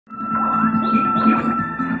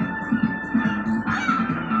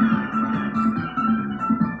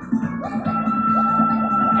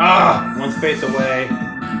Ah! One space away.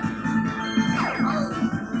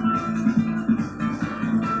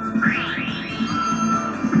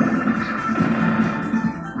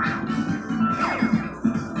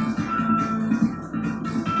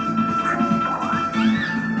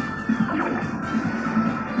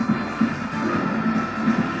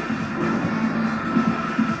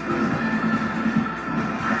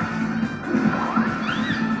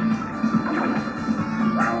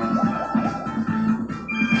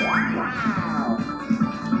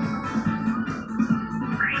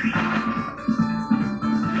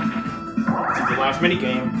 Last mini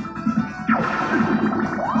game.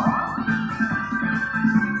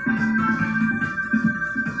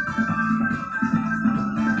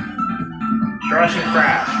 Crash and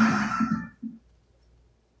crash.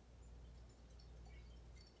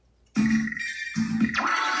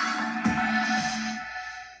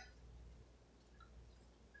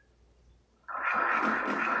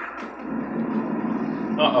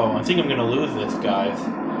 Uh-oh, I think I'm gonna lose this, guys.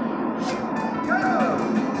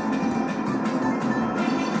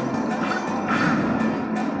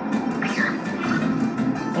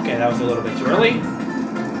 Okay, that was a little bit too early.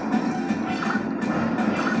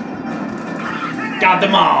 Got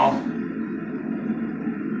them all!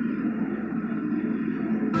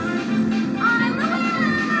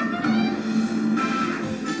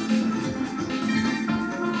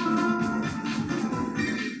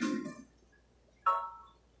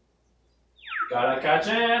 Gotta catch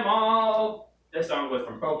them all! This song was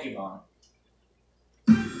from Pokemon.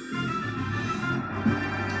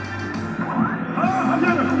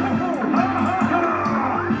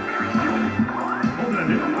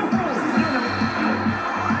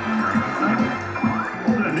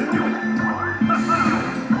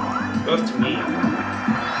 Goes to me.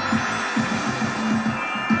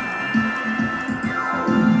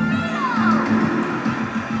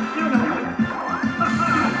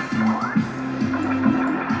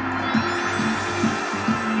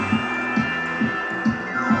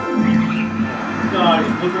 God,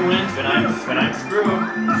 if Blooper wins, then I'm screwed.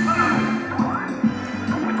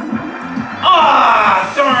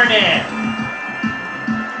 Ah, darn it!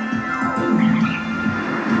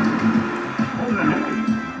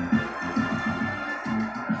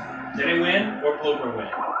 Did I win or Blooper win?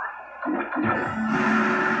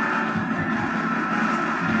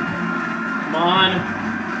 Come on.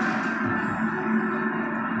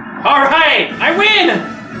 Alright! I win!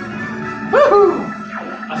 Woohoo!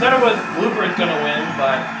 I thought it was Blooper's gonna win,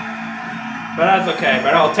 but that's okay.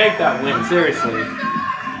 But I'll take that win, seriously.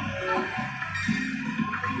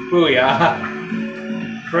 Booyah.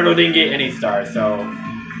 Birdo didn't get any stars, so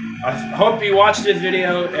I hope you watched this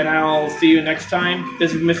video, and I'll see you next time.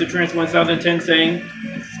 This is Mr. Trance 1010 saying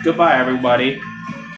goodbye, everybody.